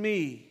remain in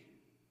me,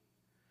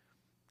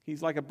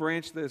 he's like a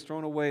branch that is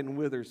thrown away and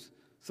withers.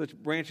 Such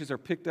branches are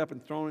picked up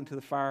and thrown into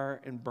the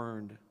fire and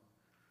burned.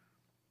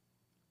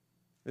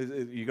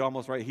 You got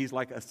almost right. He's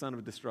like a son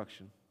of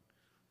destruction.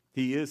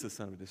 He is a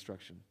son of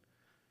destruction.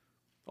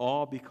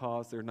 All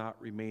because they're not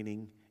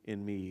remaining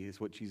in me, is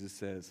what Jesus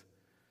says.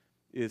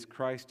 Is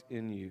Christ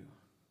in you?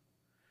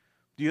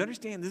 Do you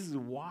understand? This is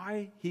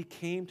why he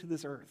came to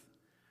this earth.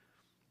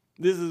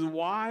 This is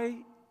why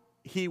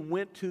he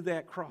went to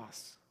that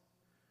cross.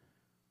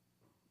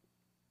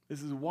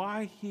 This is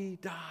why he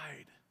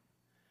died.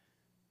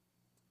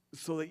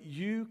 So that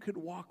you could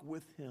walk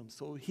with him,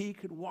 so he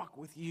could walk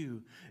with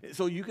you,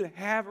 so you could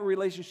have a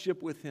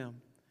relationship with him,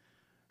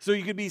 so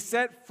you could be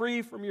set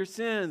free from your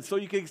sins, so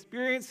you could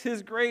experience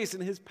his grace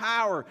and his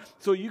power,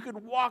 so you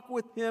could walk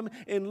with him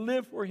and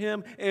live for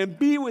him and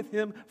be with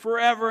him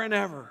forever and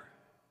ever.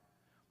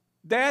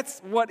 That's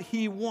what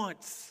he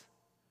wants.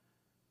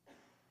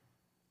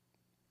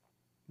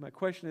 My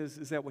question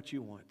is that what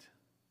you want?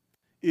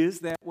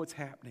 Is that what's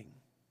happening?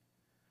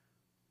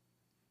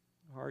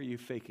 Or are you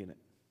faking it?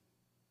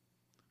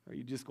 Are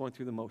you just going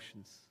through the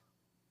motions?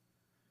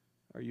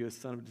 Are you a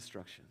son of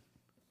destruction?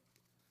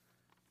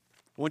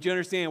 I want you to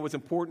understand what's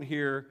important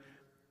here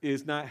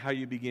is not how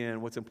you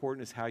begin. What's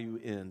important is how you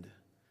end.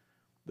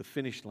 the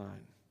finish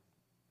line.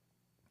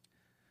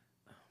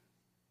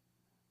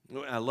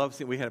 I love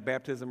seeing, we had a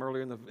baptism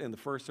earlier in the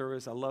first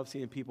service. I love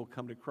seeing people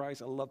come to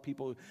Christ. I love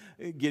people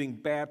getting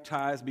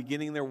baptized,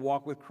 beginning their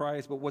walk with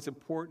Christ. But what's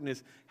important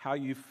is how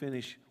you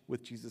finish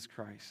with Jesus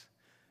Christ.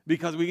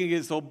 Because we can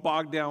get so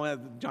bogged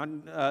down.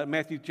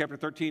 Matthew chapter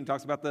 13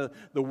 talks about the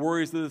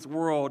worries of this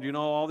world,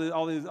 all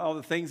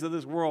the things of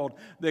this world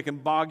that can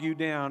bog you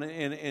down,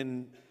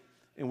 and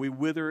we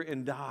wither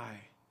and die.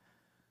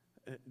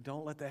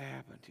 Don't let that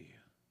happen to you.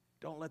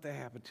 Don't let that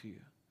happen to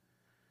you.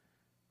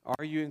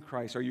 Are you in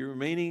Christ? Are you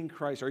remaining in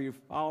Christ? Are you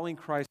following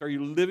Christ? Are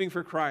you living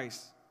for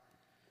Christ?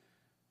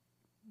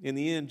 In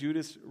the end,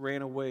 Judas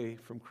ran away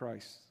from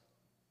Christ,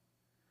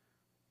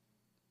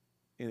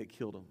 and it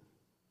killed him.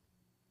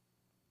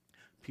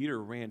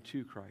 Peter ran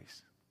to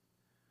Christ,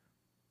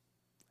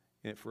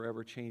 and it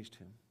forever changed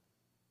him.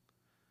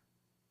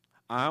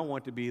 I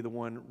want to be the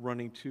one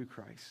running to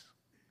Christ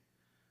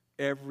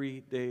every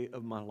day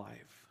of my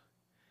life.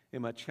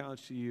 And my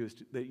challenge to you is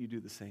that you do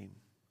the same.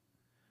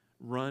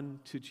 Run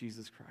to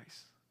Jesus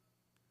Christ.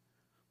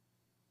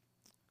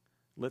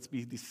 Let's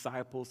be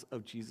disciples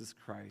of Jesus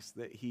Christ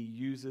that he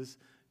uses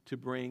to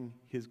bring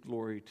his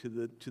glory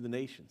to the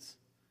nations.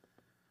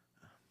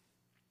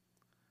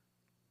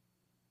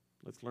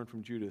 Let's learn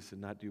from Judas and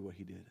not do what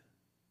he did.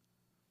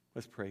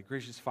 Let's pray.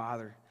 Gracious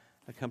Father,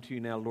 I come to you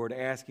now, Lord,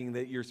 asking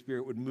that your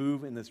Spirit would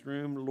move in this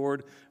room.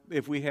 Lord,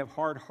 if we have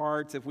hard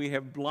hearts, if we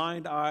have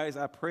blind eyes,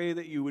 I pray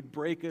that you would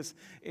break us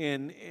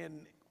and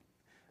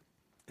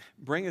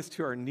bring us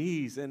to our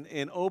knees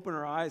and open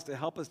our eyes to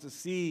help us to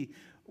see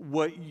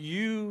what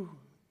you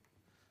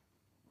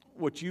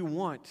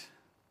want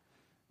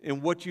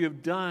and what you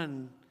have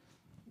done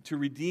to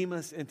redeem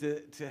us and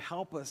to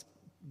help us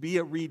be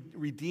a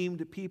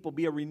redeemed people,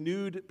 be a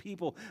renewed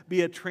people,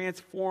 be a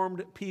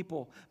transformed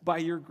people by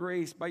your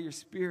grace, by your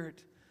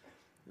Spirit.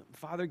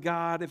 Father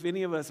God, if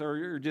any of us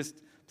are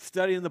just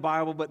studying the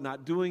Bible but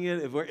not doing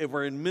it, if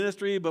we're in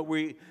ministry but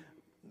we're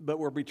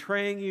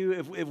betraying you,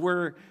 if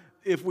we're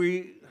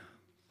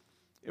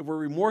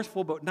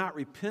remorseful but not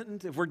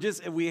repentant, if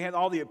we have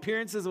all the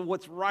appearances of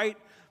what's right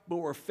but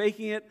we're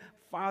faking it,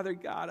 Father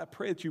God, I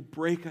pray that you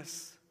break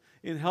us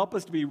and help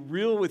us to be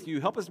real with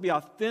you, help us to be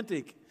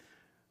authentic.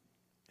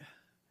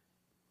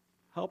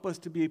 Help us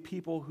to be a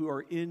people who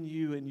are in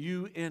you and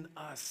you in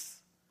us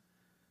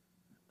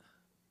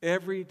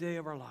every day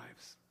of our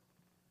lives.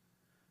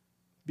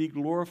 Be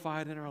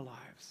glorified in our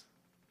lives.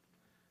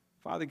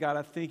 Father God,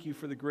 I thank you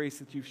for the grace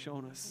that you've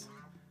shown us,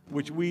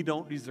 which we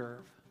don't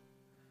deserve.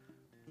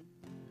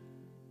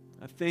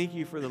 I thank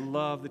you for the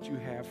love that you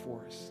have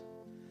for us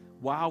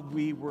while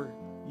we were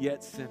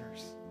yet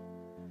sinners,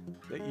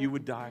 that you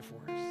would die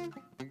for us.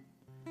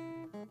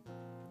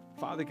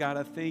 Father God,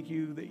 I thank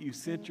you that you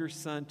sent your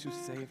Son to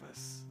save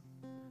us.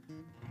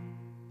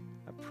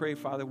 I pray,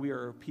 Father, we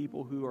are a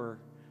people who are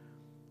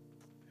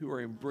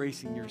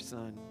embracing your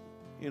Son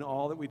in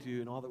all that we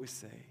do and all that we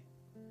say.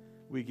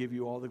 We give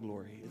you all the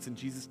glory. It's in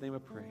Jesus' name I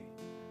pray.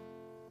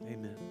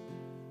 Amen.